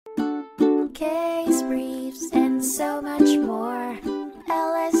case briefs, and so much more.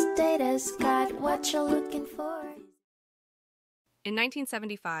 LSData's got what you're looking for. In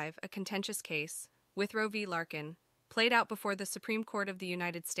 1975, a contentious case, Withrow v. Larkin, played out before the Supreme Court of the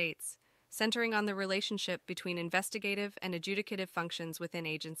United States, centering on the relationship between investigative and adjudicative functions within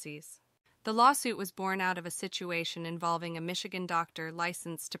agencies. The lawsuit was born out of a situation involving a Michigan doctor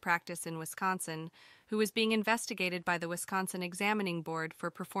licensed to practice in Wisconsin who was being investigated by the Wisconsin Examining Board for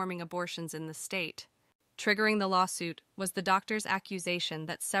performing abortions in the state. Triggering the lawsuit was the doctor's accusation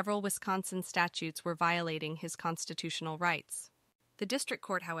that several Wisconsin statutes were violating his constitutional rights. The district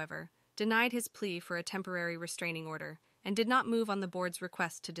court, however, denied his plea for a temporary restraining order and did not move on the board's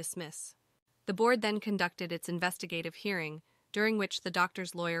request to dismiss. The board then conducted its investigative hearing, during which the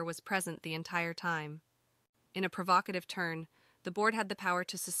doctor's lawyer was present the entire time. In a provocative turn, the board had the power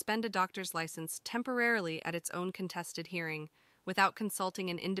to suspend a doctor's license temporarily at its own contested hearing, without consulting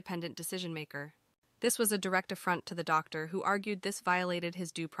an independent decision-maker. This was a direct affront to the doctor, who argued this violated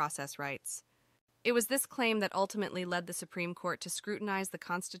his due process rights. It was this claim that ultimately led the Supreme Court to scrutinize the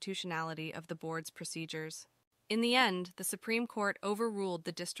constitutionality of the board's procedures. In the end, the Supreme Court overruled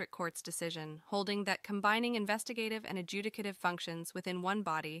the district court's decision, holding that combining investigative and adjudicative functions within one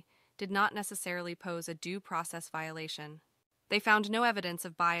body did not necessarily pose a due process violation. They found no evidence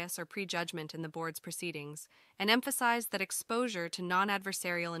of bias or prejudgment in the board's proceedings, and emphasized that exposure to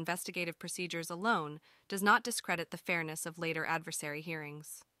non-adversarial investigative procedures alone does not discredit the fairness of later adversary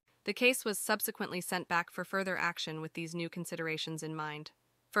hearings. The case was subsequently sent back for further action with these new considerations in mind,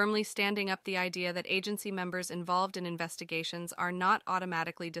 firmly standing up the idea that agency members involved in investigations are not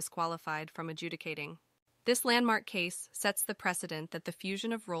automatically disqualified from adjudicating. This landmark case sets the precedent that the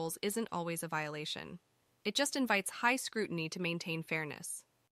fusion of roles isn't always a violation. It just invites high scrutiny to maintain fairness.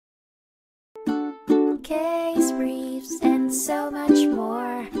 Case briefs, and so much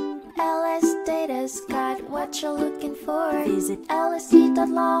more. LSData's got what you're looking for. Visit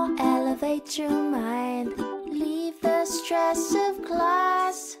lsd.law, elevate your mind. Leave the stress of class.